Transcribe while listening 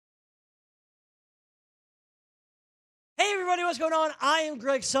Hey everybody, what's going on? I am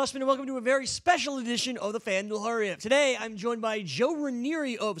Gregg Sussman, and welcome to a very special edition of the FanDuel Hurry Up. Today, I'm joined by Joe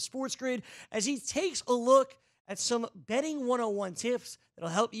Raineri of SportsGrid as he takes a look at some betting 101 tips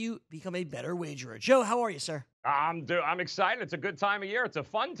that'll help you become a better wagerer. Joe, how are you, sir? I'm excited. It's a good time of year. It's a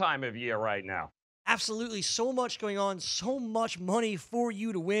fun time of year right now. Absolutely, so much going on, so much money for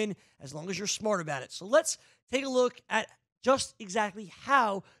you to win as long as you're smart about it. So let's take a look at just exactly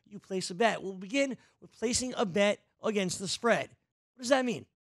how you place a bet. We'll begin with placing a bet against the spread. What does that mean?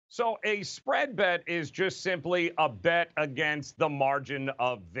 So a spread bet is just simply a bet against the margin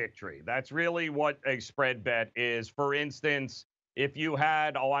of victory. That's really what a spread bet is. For instance, if you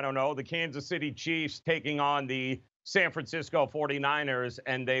had, the Kansas City Chiefs taking on the San Francisco 49ers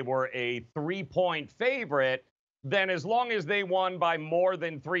and they were a 3-point favorite, then as long as they won by more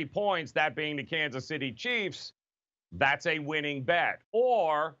than 3 points, that being the Kansas City Chiefs, that's a winning bet.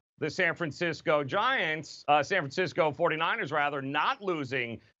 Or the San Francisco 49ers rather, not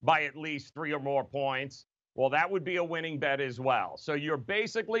losing by at least 3 or more points, well, that would be a winning bet as well. So you're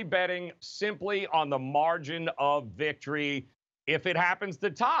basically betting simply on the margin of victory. If it happens to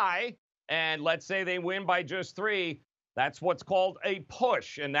tie, and let's say they win by just 3, that's what's called a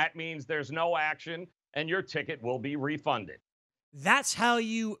push, and that means there's no action, and your ticket will be refunded. That's how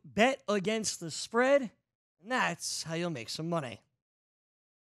you bet against the spread, and that's how you'll make some money.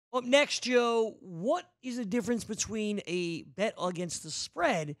 Up next, Joe, what is the difference between a bet against the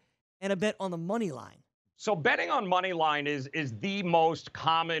spread and a bet on the money line? So betting on money line is the most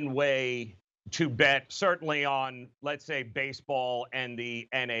common way to bet, certainly on, let's say, baseball and the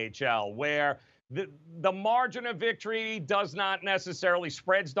NHL, where the margin of victory does not necessarily,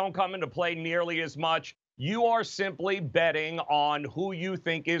 spreads don't come into play nearly as much. You are simply betting on who you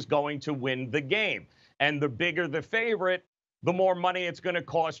think is going to win the game. And the bigger the favorite, the more money it's going to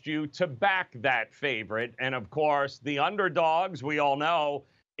cost you to back that favorite. And of course, the underdogs, we all know,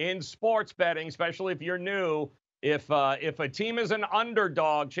 in sports betting, especially if you're new, if a team is an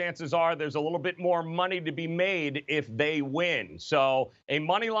underdog, chances are there's a little bit more money to be made if they win. So a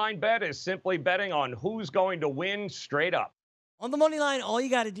money line bet is simply betting on who's going to win straight up. On the money line, all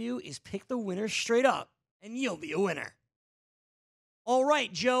you got to do is pick the winner straight up, and you'll be a winner. All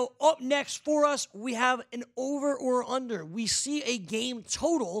right, Joe, up next for us, we have an over or under. We see a game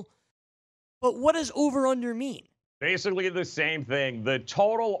total, but what does over-under mean? Basically the same thing. The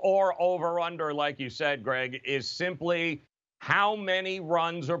total or over-under, like you said, Greg, is simply how many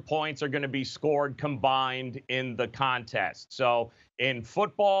runs or points are going to be scored combined in the contest. So in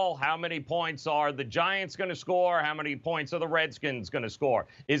football, how many points are the Giants going to score? How many points are the Redskins going to score?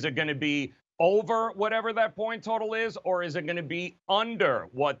 Is it going to be over whatever that point total is, or is it going to be under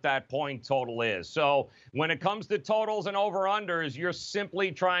what that point total is? So when it comes to totals and over-unders, you're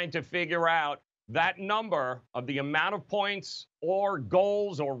simply trying to figure out that number of the amount of points or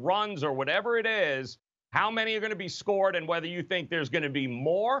goals or runs or whatever it is, how many are going to be scored, and whether you think there's going to be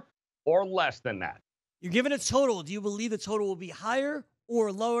more or less than that. You're given a total. Do you believe the total will be higher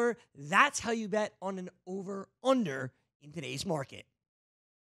or lower? That's how you bet on an over-under in today's market.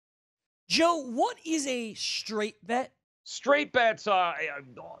 Joe, what is a straight bet? Straight bets,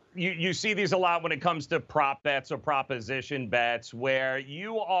 you see these a lot when it comes to prop bets or proposition bets, where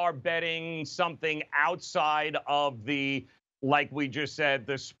you are betting something outside of the, like we just said,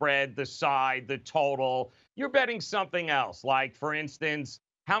 the spread, the side, the total. You're betting something else. Like, for instance,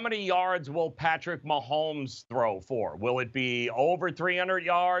 how many yards will Patrick Mahomes throw for? Will it be over 300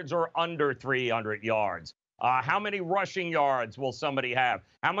 yards or under 300 yards? How many rushing yards will somebody have?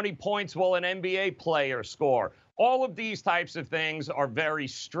 How many points will an NBA player score? All of these types of things are very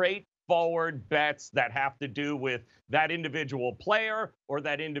straightforward bets that have to do with that individual player or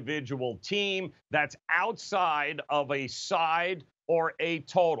that individual team that's outside of a side or a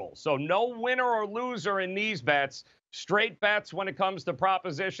total. So no winner or loser in these bets. Straight bets when it comes to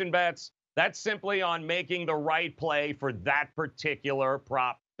proposition bets, that's simply on making the right play for that particular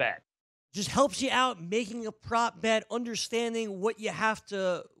prop bet. Just helps you out making a prop bet, understanding what you have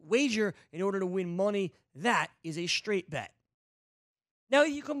to wager in order to win money. That is a straight bet. Now,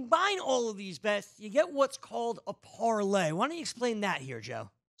 if you combine all of these bets, you get what's called a parlay. Why don't you explain that here, Joe?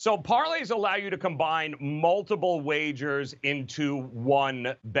 So parlays allow you to combine multiple wagers into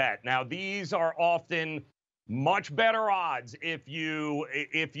one bet. Now, these are often much better odds if you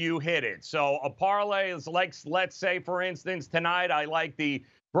hit it. So a parlay is like, let's say, for instance, tonight I like the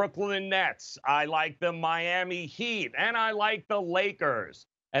Brooklyn Nets, I like the Miami Heat, and I like the Lakers.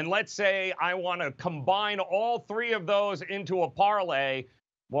 And let's say I want to combine all 3 of those into a parlay.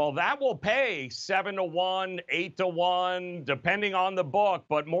 Well, that will pay 7-1, 8-1, depending on the book.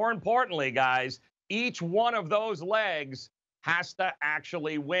 But more importantly, guys, each one of those legs has to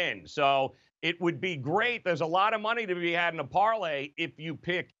actually win. So it would be great. There's a lot of money to be had in a parlay if you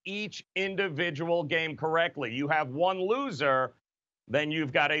pick each individual game correctly. You have one loser, then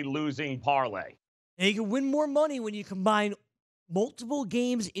you've got a losing parlay. And you can win more money when you combine multiple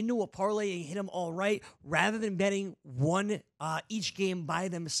games into a parlay and hit them all right, rather than betting each game by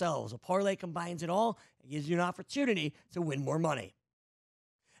themselves. A parlay combines it all and gives you an opportunity to win more money.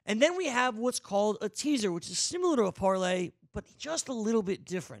 And then we have what's called a teaser, which is similar to a parlay, but just a little bit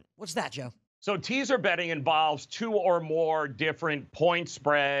different. What's that, Joe? So teaser betting involves two or more different point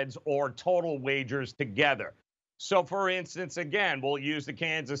spreads or total wagers together. So, for instance, again, we'll use the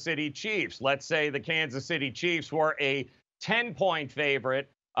Kansas City Chiefs. Let's say the Kansas City Chiefs were a 10-point favorite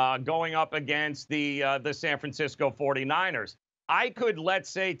going up against the San Francisco 49ers. I could, let's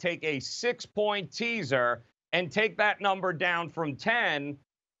say, take a 6-point teaser and take that number down from 10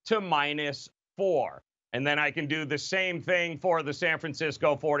 to -4. And then I can do the same thing for the San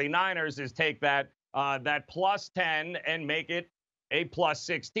Francisco 49ers, is take that +10 and make it a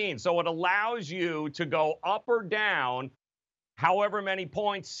 +16. So it allows you to go up or down however many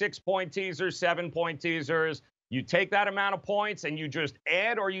points, 6-point teasers, 7-point teasers. You take that amount of points and you just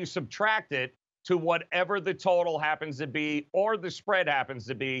add or you subtract it to whatever the total happens to be or the spread happens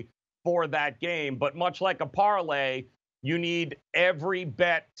to be for that game. But much like a parlay, you need every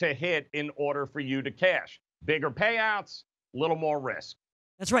bet to hit in order for you to cash. Bigger payouts, a little more risk.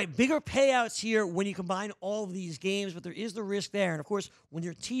 That's right. Bigger payouts here when you combine all of these games, but there is the risk there. And, of course, when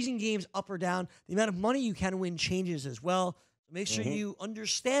you're teasing games up or down, the amount of money you can win changes as well. So make sure you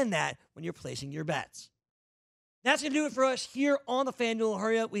understand that when you're placing your bets. That's going to do it for us here on the FanDuel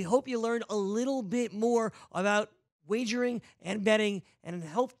Hurry Up. We hope you learned a little bit more about wagering and betting, and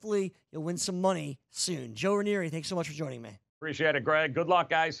hopefully you'll win some money soon. Joe Raineri, thanks so much for joining me. Appreciate it, Greg. Good luck,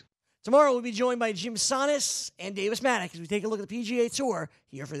 guys. Tomorrow we'll be joined by Jim Sonis and Davis Maddock as we take a look at the PGA Tour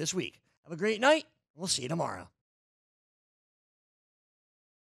here for this week. Have a great night. We'll see you tomorrow.